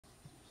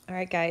All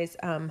right, guys,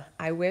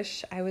 I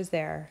wish I was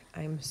there.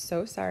 I'm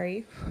so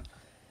sorry,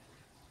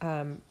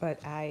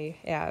 but I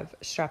have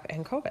strep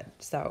and COVID,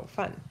 so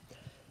fun.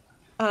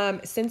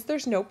 Since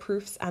there's no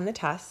proofs on the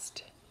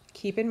test,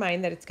 keep in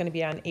mind that it's going to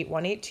be on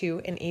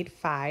 8182 and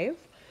 85,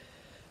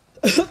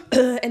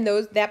 and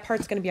that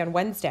part's going to be on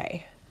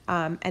Wednesday.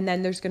 And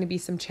then there's going to be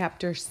some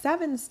Chapter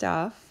 7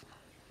 stuff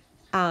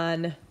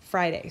on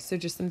Friday, so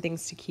just some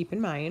things to keep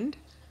in mind.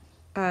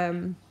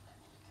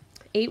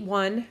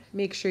 8.1,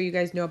 make sure you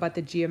guys know about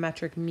the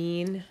geometric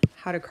mean,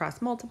 how to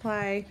cross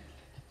multiply.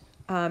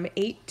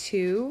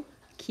 8.2,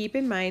 keep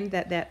in mind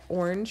that that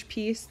orange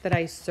piece that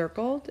I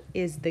circled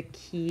is the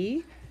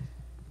key.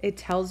 It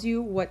tells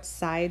you what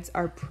sides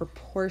are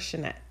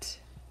proportionate,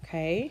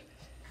 okay?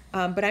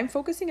 But I'm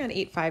focusing on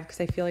 8.5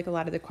 because I feel like a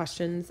lot of the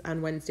questions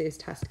on Wednesday's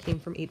test came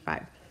from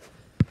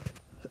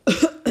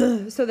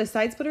 8.5. So the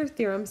side splitter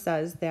theorem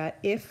says that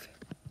if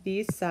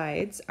these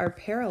sides are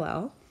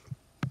parallel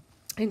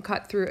and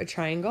cut through a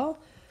triangle,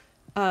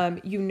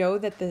 you know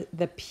that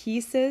the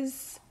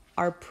pieces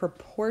are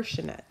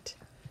proportionate.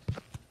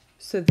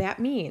 So that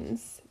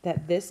means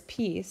that this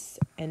piece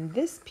and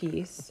this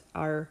piece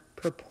are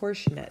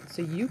proportionate.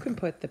 So you can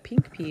put the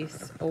pink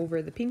piece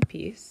over the pink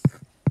piece,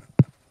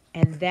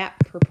 and that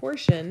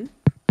proportion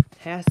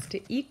has to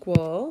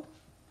equal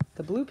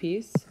the blue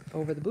piece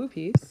over the blue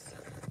piece,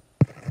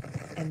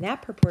 and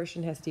that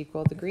proportion has to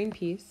equal the green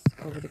piece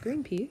over the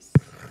green piece,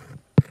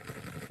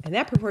 and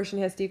that proportion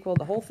has to equal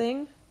the whole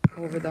thing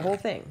over the whole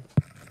thing.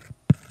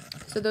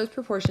 So those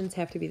proportions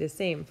have to be the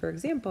same. For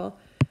example,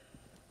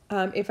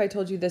 if I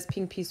told you this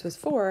pink piece was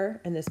 4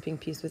 and this pink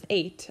piece was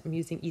 8, I'm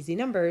using easy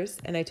numbers,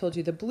 and I told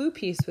you the blue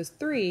piece was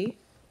 3,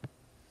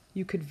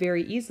 you could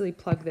very easily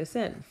plug this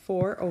in.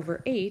 4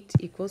 over 8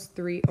 equals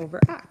 3 over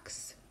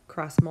x.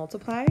 Cross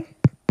multiply,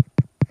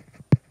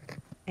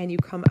 and you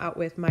come out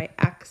with my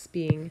x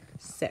being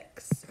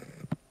 6.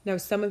 Now,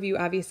 some of you,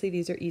 obviously,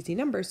 these are easy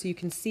numbers, so you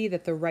can see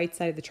that the right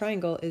side of the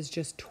triangle is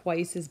just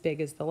twice as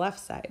big as the left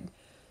side.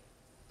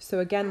 So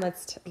again,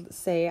 let's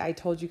say I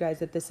told you guys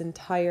that this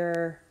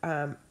entire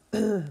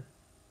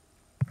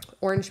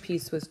orange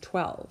piece was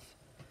 12.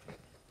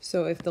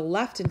 So if the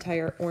left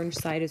entire orange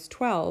side is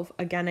 12,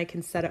 again, I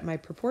can set up my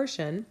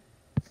proportion.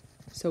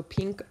 So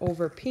pink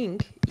over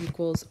pink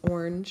equals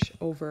orange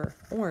over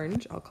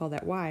orange. I'll call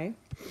that y.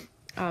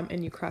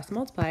 And you cross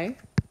multiply.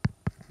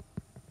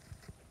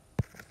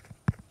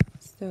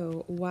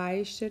 So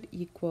y should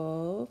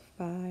equal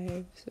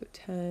 5, so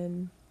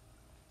 10,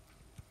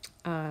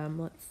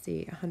 let's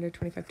see,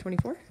 125,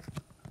 24.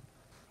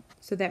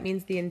 So that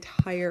means the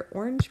entire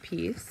orange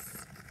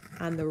piece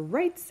on the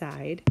right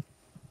side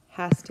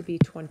has to be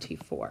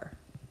 24.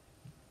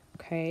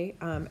 Okay,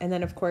 and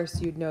then of course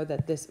you'd know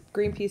that this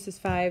green piece is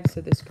 5,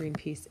 so this green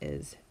piece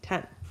is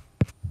 10.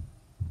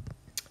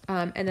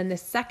 And then the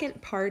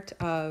second part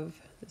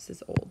of, this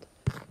is old.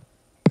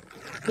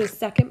 The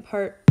second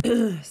part,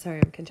 sorry,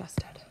 I'm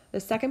congested. The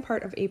second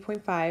part of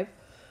 8.5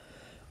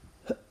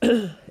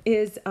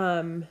 is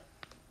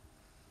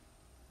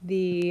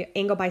the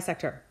angle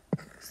bisector.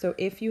 So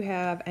if you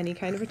have any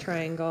kind of a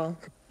triangle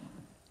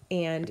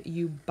and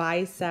you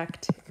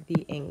bisect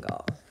the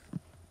angle,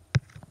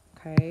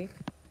 okay?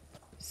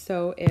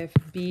 So if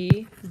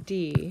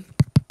BD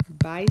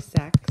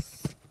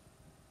bisects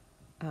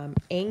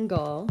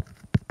angle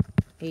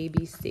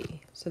ABC,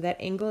 so that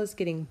angle is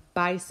getting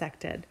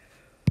bisected,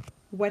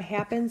 what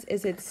happens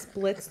is it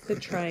splits the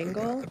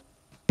triangle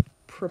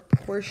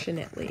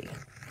proportionately.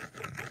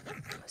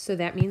 So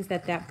that means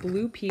that that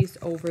blue piece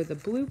over the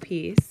blue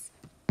piece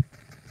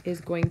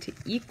is going to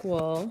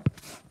equal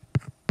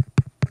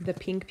the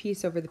pink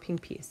piece over the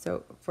pink piece.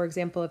 So for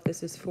example, if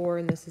this is 4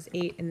 and this is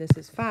 8 and this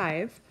is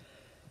 5,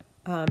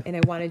 and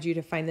I wanted you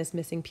to find this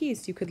missing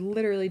piece, you could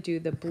literally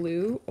do the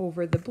blue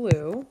over the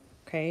blue,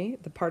 okay,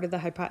 the part of the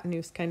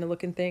hypotenuse kind of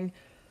looking thing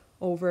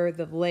over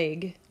the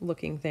leg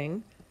looking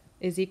thing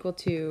is equal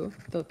to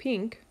the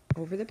pink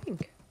over the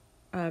pink.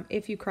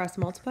 If you cross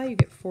multiply, you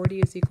get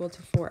 40 is equal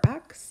to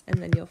 4x,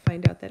 and then you'll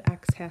find out that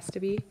x has to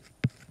be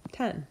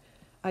 10.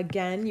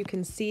 Again, you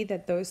can see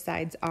that those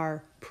sides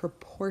are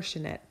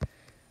proportionate.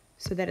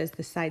 So that is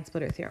the side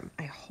splitter theorem.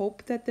 I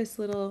hope that this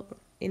little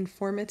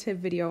informative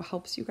video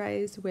helps you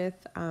guys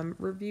with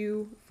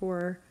review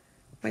for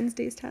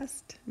Wednesday's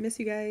test. Miss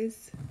you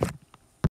guys.